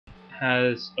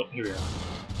has... Oh, here we go.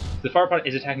 The Firepod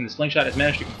is attacking the Slingshot, has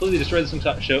managed to completely destroy the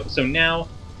Slingshot, so now...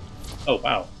 Oh,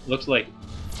 wow. Looks like...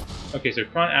 Okay, so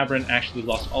ChronAberant actually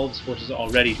lost all of his forces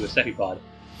already to a Cepipod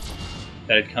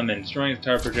that had come in, destroying his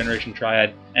Tower for Generation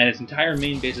Triad, and its entire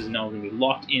main base is now going to be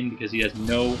locked in because he has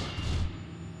no...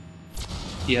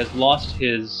 He has lost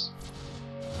his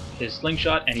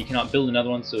Slingshot, and he cannot build another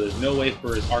one, so there's no way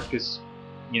for his Arcticus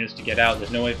units to get out.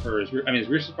 There's no way for his... I mean, his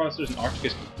resource processors and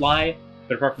Arcticus can fly,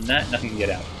 but apart from that, nothing can get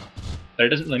out. But it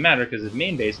doesn't really matter because his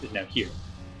main base is now here,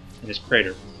 in this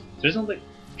crater. So it doesn't look like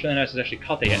Trillioneyes has actually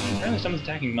caught that yet. And apparently someone's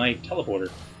attacking my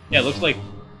teleporter. Yeah, it looks like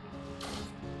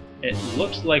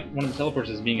one of the teleporters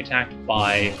is being attacked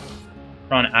by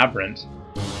ChronAberant.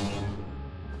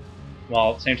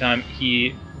 While at the same time,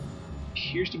 he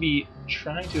appears to be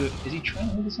trying to... Is he trying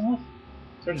to hold this off?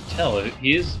 It's hard to tell.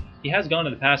 He has gone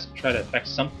in the past to try to affect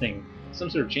something, some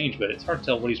sort of change, but it's hard to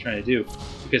tell what he's trying to do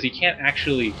because he can't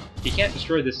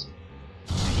destroy this.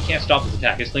 He can't stop this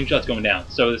attack. His slingshot's going down.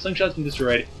 So the slingshot's been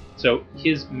destroyed. So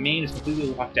his main is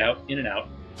completely locked out, in and out,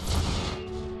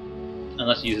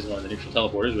 unless he uses one of the neutral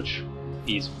teleporters, which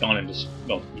he's gone and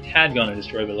he had gone and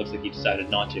destroyed, but it looks like he decided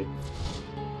not to.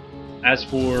 As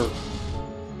for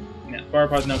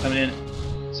Firepod's now coming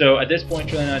in. So at this point,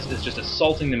 Trillioneyes is just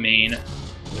assaulting the main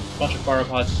with a bunch of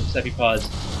Firepods, some Sepipods.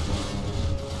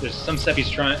 There's some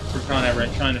Sepis from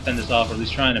ChronAberant trying to fend this off, or at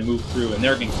least trying to move through, and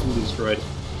they're getting completely destroyed.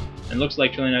 And it looks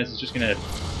like Trillioneyes is just gonna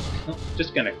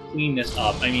clean this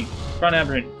up. I mean,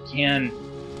 ChronAberant can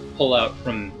pull out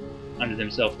from under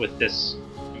himself with this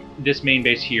main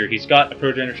base here. He's got a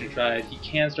Pro-Generation Triad. He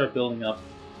can start building up,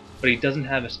 but he doesn't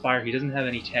have a Spire. He doesn't have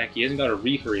any tech. He hasn't got a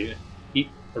Reef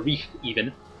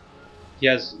even. He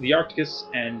has the Arcticus,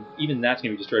 and even that's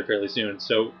going to be destroyed fairly soon.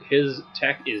 So his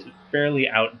tech is fairly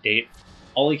outdated.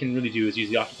 All he can really do is use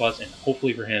the Octopods, and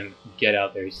hopefully for him, get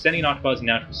out there. He's sending Octopods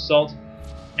now to assault.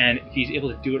 And if he's able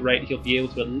to do it right, he'll be able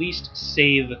to at least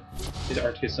save his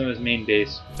Arcticus, some of his main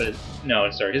base. But no,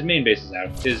 sorry, his main base is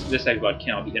out. This Cepipod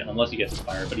cannot be hit unless he gets a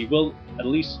Spire. But he will at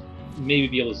least maybe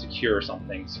be able to secure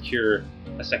something, secure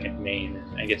a second main,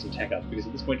 and get some tech up. Because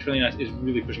at this point, Trillioneyes is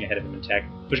really pushing ahead of him in tech,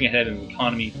 pushing ahead of him in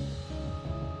economy.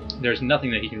 There's nothing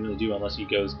that he can really do unless he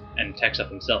goes and techs up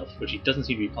himself, which he doesn't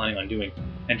seem to be planning on doing.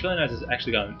 And Trillioneyes has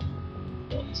actually gotten...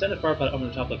 Well, send a Firepod up in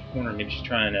the top left corner, maybe she's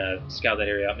trying to scout that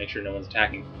area out, make sure no one's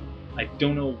attacking. I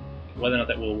don't know whether or not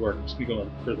that will work. I'm just going to go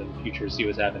on further in the future to see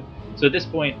what's happened. So at this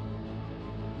point,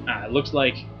 it looks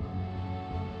like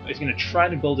he's going to try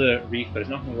to build a reef, but it's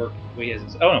not going to work the way he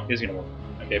has... Oh no, it is going to work.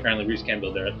 Okay, apparently reefs can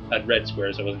build there. I had red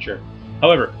squares, so I wasn't sure.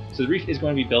 However, so the reef is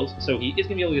going to be built, so he is going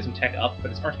to be able to get some tech up,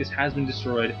 but his Arcticus has been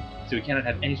destroyed, so he cannot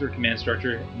have any sort of command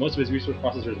structure. Most of his resource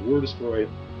processors were destroyed.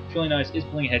 Trillioneyes is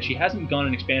pulling ahead. She hasn't gone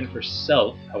and expanded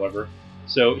herself, however,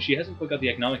 so she hasn't quite got the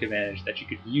economic advantage that she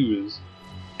could use,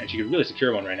 and she could really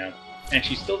secure one right now. And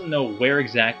she still doesn't know where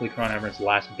exactly ChronAberant's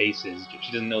last base is.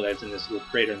 She doesn't know that it's in this little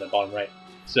crater in the bottom right.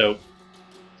 So,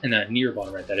 in the near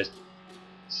bottom right, that is.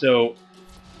 So,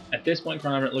 at this point,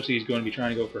 ChronAberant looks like he's going to be trying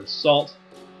to go for an assault.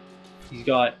 He's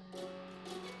got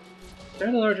a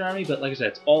fairly large army, but like I said,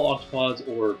 it's all Octopods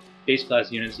or base class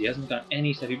units. He hasn't got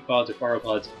any Cepipods or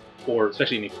Firepods, or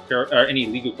especially any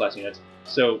legal class units.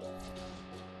 So,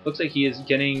 looks like he is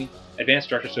getting advanced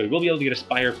structure, so he will be able to get a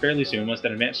Spire fairly soon once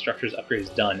that advanced structures upgrade is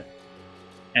done.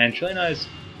 And Trillioneyes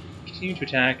continue to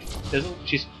attack.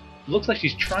 Looks like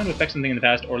she's trying to affect something in the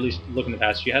past, or at least look in the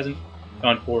past. She hasn't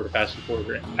gone forward or fast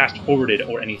forwarded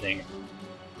or anything.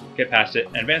 Get past it.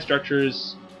 And advanced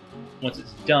structures, once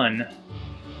it's done,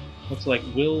 looks like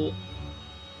will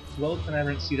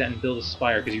ChronAberant see that and build a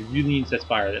Spire, because he really needs that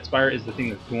Spire. That Spire is the thing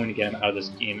that's going to get him out of this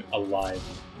game alive.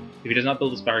 If he does not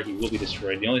build a Spire, he will be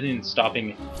destroyed. The only thing that's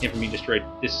stopping him from being destroyed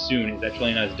this soon is that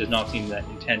Trillioneyes does not seem that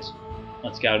intent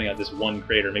on scouting out this one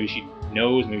crater. Maybe she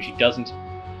knows, maybe she doesn't.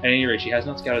 At any rate, she has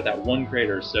not scouted that one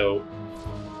crater, so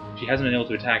she hasn't been able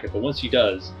to attack it. But once she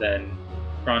does, then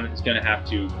ChronAberant is going to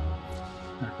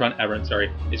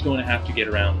have to get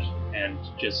around and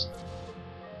just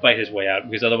fight his way out,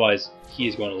 because otherwise he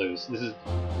is going to lose. This is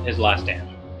his last stand,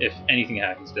 if anything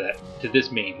happens to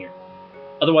this main here.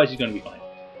 Otherwise, he's going to be fine.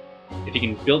 If he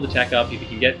can build the tech up, if he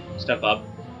can get stuff up,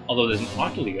 although there's an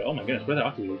Octoligo. Oh my goodness, where's the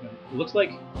Octoligo? It looks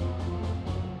like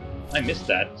I missed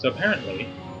that. So apparently,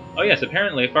 oh yes,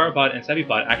 apparently Firepod and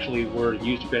Cepipod actually were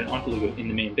used to create an Octoligo in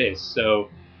the main base. So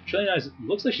Trillioneyes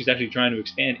looks like she's actually trying to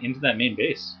expand into that main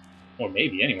base, or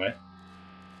maybe anyway.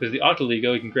 Because the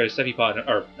Octoligo, you can create a Cepipod,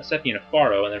 or a Cepi and a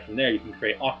Pharo, and then from there you can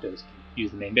create Octos to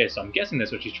use the main base. So I'm guessing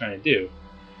that's what she's trying to do.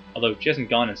 Although she hasn't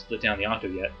gone and split down the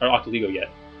Octoligo yet.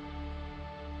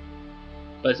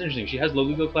 But it's interesting, she has low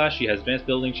legal class, she has advanced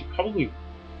building, she probably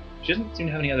She doesn't seem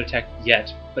to have any other tech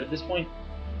yet, but at this point,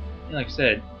 like I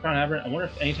said, ChronAberant, I wonder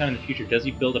if anytime in the future does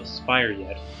he build up Spire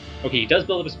yet. Okay, he does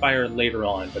build up a Spire later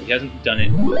on, but he hasn't done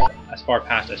it as far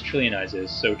past as Trillioneyes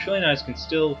is, so Trillioneyes can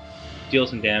still deal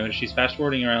some damage. She's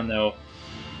fast-forwarding around though,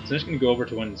 so I'm just going to go over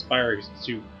to when the Spire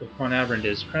to what ChronAberant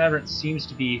is. ChronAberant seems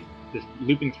to be just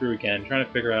looping through again, trying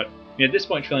to figure out. I mean, at this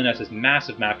point, Trillioneyes has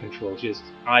massive map control. She has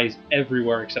eyes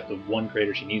everywhere except the one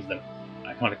crater she needs them,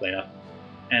 iconically enough.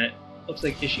 And it looks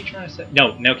like, is she trying to set...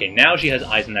 No, okay, now she has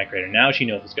eyes in that crater. Now she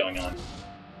knows what's going on.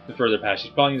 The further past,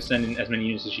 she's probably going to send in as many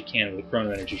units as she can with the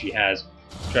chrono energy she has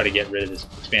to try to get rid of this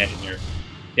expansion here.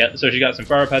 Yeah, so she got some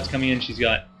fire pods coming in. She's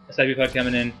got a Seppi pod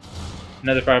coming in,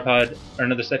 another fire pod, or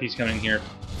another Seppi's coming in here,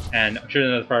 and I'm sure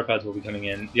another fire pods will be coming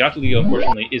in. The Octoligo,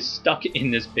 unfortunately, is stuck in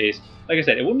this base. Like I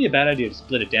said, it wouldn't be a bad idea to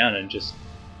split it down and just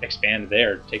expand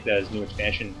there, take that as new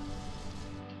expansion.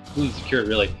 Completely secure,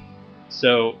 really.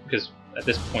 So, because at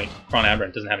this point,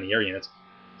 ChronAberant doesn't have any air units.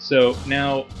 So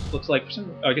now, looks like, for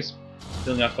some, I guess,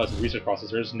 building Octopods with research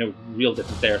processors, there's no real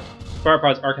difference there. Fire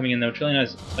pods are coming in though.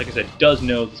 Trillioneyes, like I said, does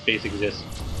know this base exists.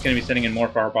 It's going to be sending in more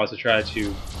fire pods to try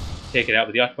to take it out,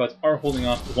 but the Octopods are holding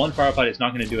off. One fire pod is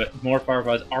not going to do it. More fire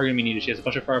pods are going to be needed. She has a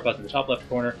bunch of fire pods in the top left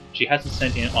corner. She hasn't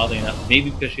sent in, oddly enough, maybe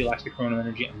because she lacks the chrono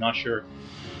energy, I'm not sure.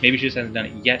 Maybe she just hasn't done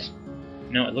it yet.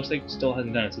 No, it looks like still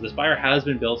hasn't done it. So the Spire has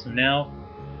been built, so now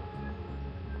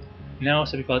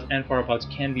Seppi pods and fire pods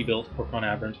can be built for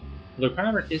ChronAberant. Although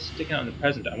ChronAberant is sticking out in the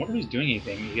present, I wonder if he's doing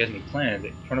anything, if he has any plans,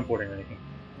 like chronoporting or anything.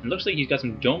 It looks like he's got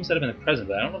some domes set up in the present,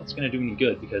 but I don't know if it's going to do any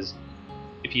good, because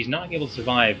if he's not able to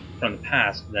survive from the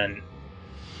past, then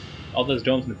all those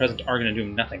domes in the present are going to do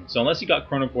him nothing. So unless he got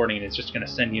chronoporting and it's just going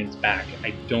to send units back, I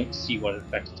don't see what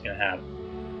effect it's going to have.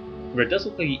 But it does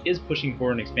look like he is pushing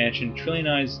for an expansion.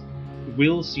 Trillioneyes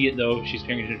will see it though if she's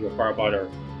paying attention to a fire pod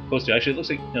or close to it. Actually, it looks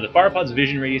like the fire pod's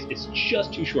vision radius is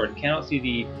just too short. It cannot see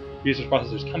the research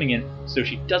processors coming in, so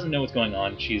she doesn't know what's going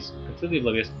on. She's completely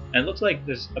oblivious, and it looks like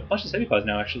there's a bunch of Seppi pods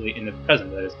now actually in the present,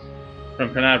 that is.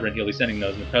 From ChronAberant, he'll be sending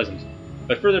those in the present.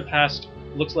 But further past,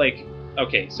 looks like,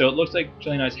 okay, so it looks like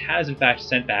Trillioneyes has in fact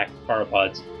sent back fire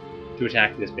pods to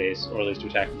attack this base, or at least to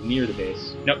attack near the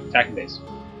base. Nope, attack the base.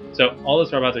 So all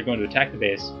those fire pods are going to attack the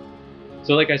base.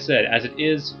 So like I said, as it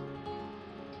is,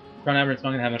 ChronAberant's not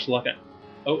going to have much luck.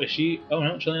 Oh, is she? Oh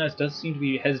no, Trillioneyes does seem to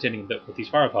be hesitating a bit with these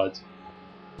fire pods.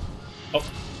 Oh,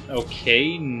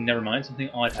 okay, never mind, something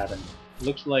odd happened.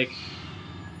 Looks like...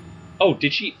 Oh,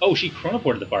 did she? Oh, she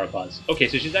chronoported the fire pods. Okay,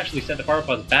 so she's actually sent the fire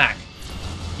pods back.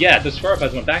 Yeah, those fire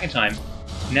pods went back in time.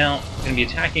 Now, going to be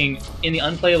attacking in the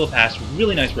unplayable pass.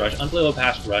 Really nice rush, unplayable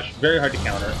pass rush, very hard to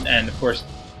counter. And of course,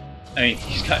 I mean,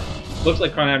 he's got... Looks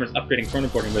like ChronAberant's upgrading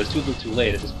chronoporting, but it's too little too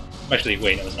late. It's just, actually,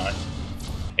 wait, no, it's not.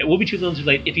 It will be too little too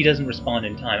late if he doesn't respond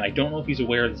in time. I don't know if he's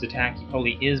aware of this attack. He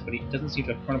probably is, but he doesn't seem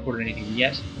to have chronoported anything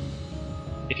yet.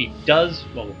 If he does,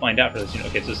 well, we'll find out for this.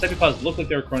 Okay, so the Seppi pods look like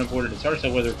they're chronoported. It's hard to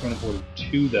tell whether they're chronoported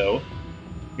too, though.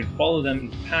 We can follow them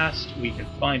into the past. We can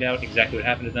find out exactly what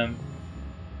happened to them.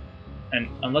 And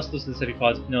unless those are the Seppi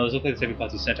pods, no, those look like the Seppi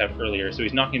pods he sent out earlier, so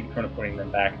he's not going to be chronoporting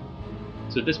them back.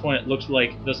 So at this point, it looks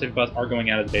like those Seppi pods are going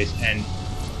out of the base, and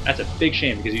that's a big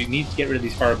shame because you need to get rid of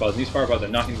these fire pods. These fire pods are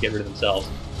not going to get rid of themselves.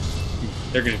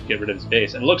 They're going to get rid of his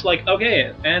base. And it looks like,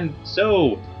 okay, and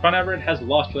so ChronAberant has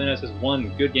lost, Trillioneyes has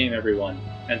won. Good game, everyone.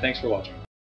 And thanks for watching.